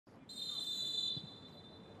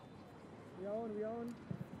on.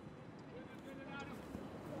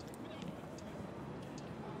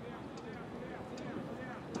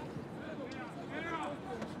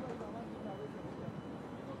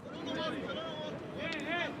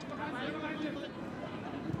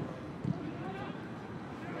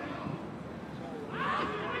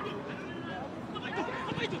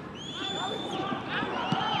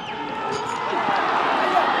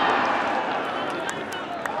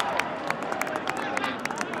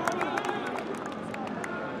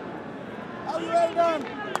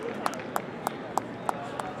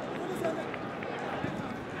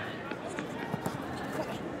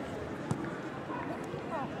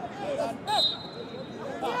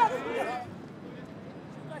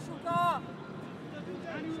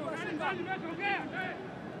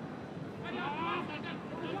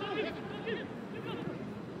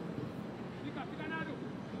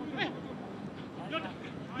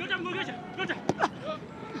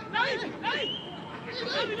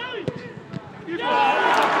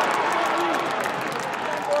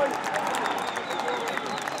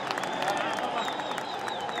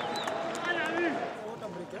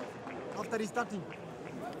 After restarting.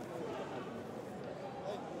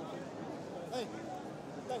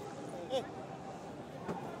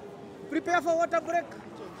 Prepare for water break.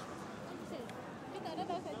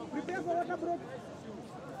 Prepare for water break.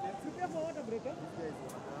 Prepare for water break. Eh?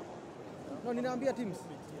 No, ninaambia teams.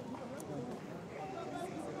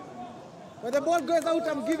 When the ball goes out,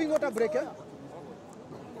 I'm giving water break. Eh?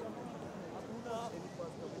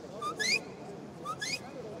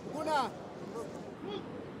 Guna.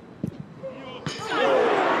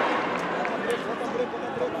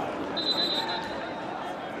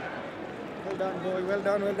 Well done, boy. Well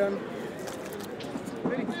done, well done.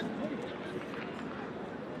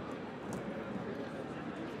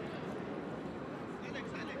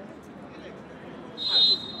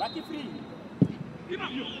 Lucky free.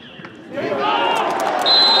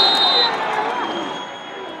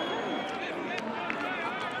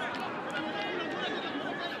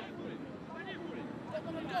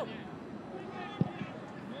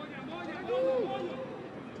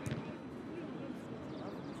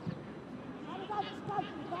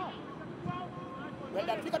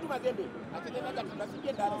 Fika tu Mazembe. Atengeneza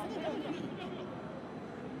tunasikia ndani.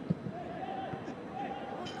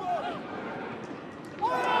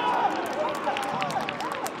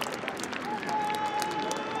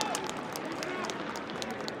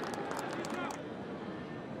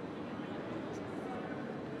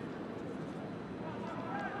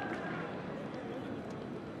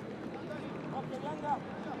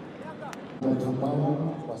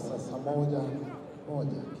 Mapambano kwa sasa moja,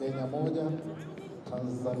 Kenya moja,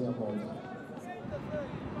 Tanzania moja.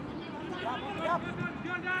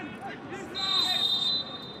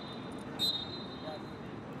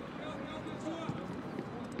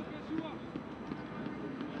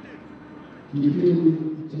 Kipindi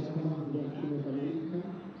cha kwanza kimekamilika,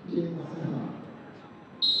 Kenya sana.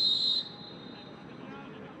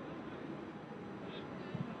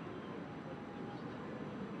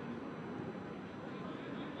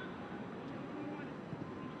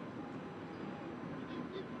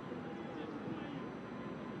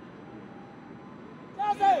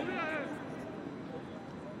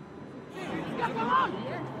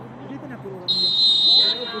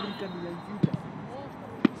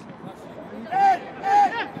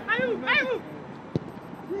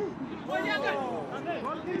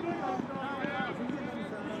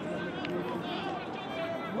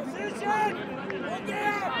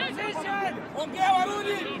 Ongea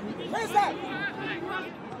warudi. Pesa.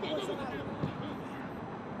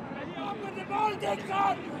 Open the ball,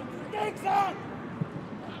 Dixon. Dixon.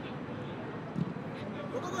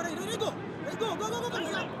 Go.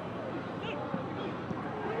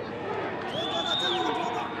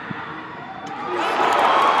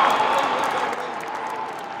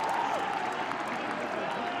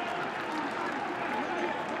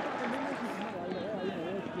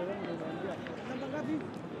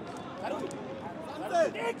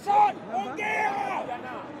 Dixon, ongea.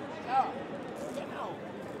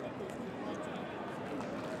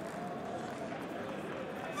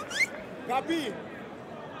 Gabi.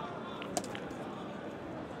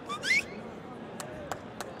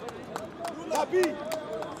 Gabi.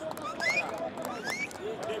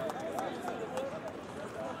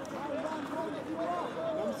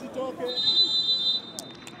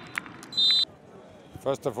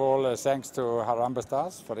 First of all, thanks to Harambee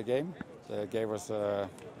Stars for the game. They gave us a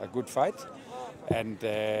good fight, and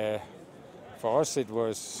for us it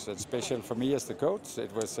was special. For me as the coach,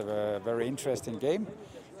 it was a very interesting game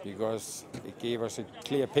because it gave us a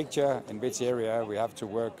clear picture in which area we have to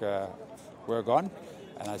work work on.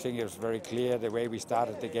 And I think it was very clear the way we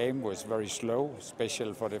started the game was very slow,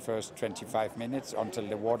 especially for the first 25 minutes until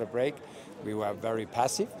the water break. We were very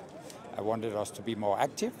passive. I wanted us to be more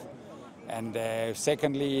active. And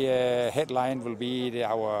secondly, headline will be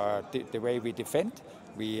the way we defend.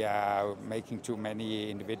 We are making too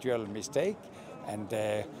many individual mistakes, and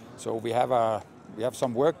so we have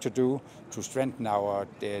some work to do to strengthen our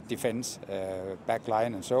defense back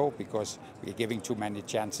line and so, because we're giving too many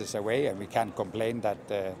chances away, and we can't complain that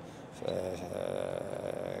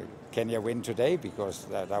Kenya win today, because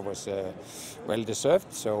that was well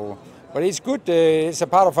deserved. So, but it's good. It's a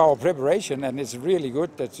part of our preparation, and it's really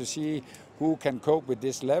good to see who can cope with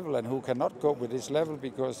this level and who cannot cope with this level,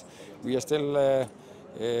 because we are still.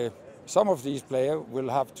 Some of these players will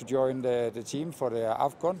have to join the team for the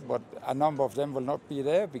AFCON, but a number of them will not be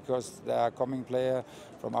there because they are coming players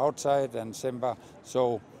from outside and Semba.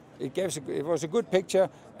 So it was a good picture,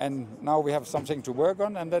 and now we have something to work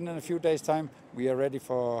on, and then in a few days' time we are ready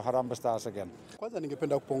for Harambee Stars again. Kwanza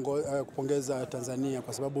ningependa kupongeza Tanzania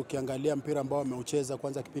kwa sababu ukiangalia mpira ambao wameucheza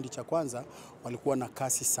kwanza kipindi cha kwanza walikuwa na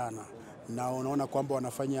kasi sana, na unaona kwamba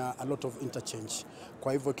wanafanya a lot of interchange.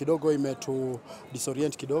 Kwa hivyo kidogo imetu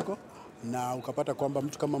disorient kidogo, na ukapata kwamba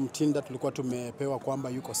mtu kama Mtinda tulikuwa tumepewa kwamba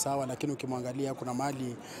yuko sawa, lakini ukimwangalia kuna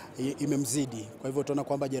mahali imemzidi. Kwa hivyo tunaona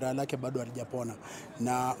kwamba jeraha lake bado halijapona,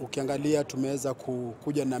 na ukiangalia tumeweza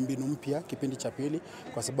kuja na mbinu mpya kipindi cha pili,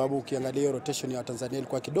 kwa sababu ukiangalia rotation ya Tanzania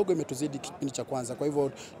ilikuwa kidogo imetuzidi kipindi cha kwanza. Kwa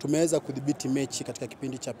hivyo tumeweza kudhibiti mechi katika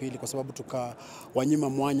kipindi cha pili, kwa sababu tukawanyima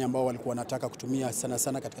mwanya ambao walikuwa wanataka kutumia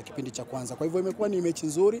sana katika kipindi cha kwanza. Kwa hivyo imekuwa ni mechi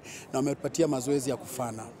nzuri na wametupatia mazoezi ya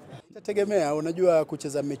kufana. Itategemea, unajua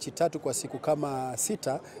kucheza mechi 3 kwa siku kama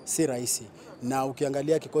 6 si rahisi, na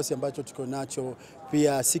ukiangalia kikosi ambacho tuko nacho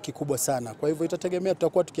pia si kikubwa sana. Kwa hivyo itategemea,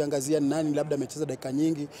 tutakuwa tukiangazia nani labda amecheza dakika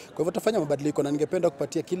nyingi. Kwa hivyo tutafanya mabadiliko, na ningependa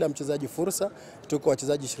kupatia kila mchezaji fursa. Tuko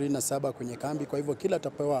wachezaji 27 kwenye kambi, kwa hivyo kila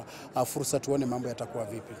atapewa fursa, tuone mambo yatakuwa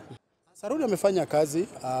vipi. Kasarani amefanya kazi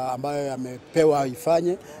ambayo amepewa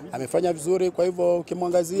ifanye, amefanya vizuri. Kwa hivyo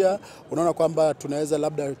ukimwangazia unaona kwamba tunaweza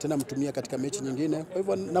labda tena mtumia katika mechi nyingine. Kwa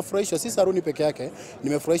hivyo nafurahisha, si Kasarani peke yake,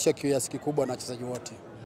 nimefurahisha kiasi kikubwa na wachezaji wote.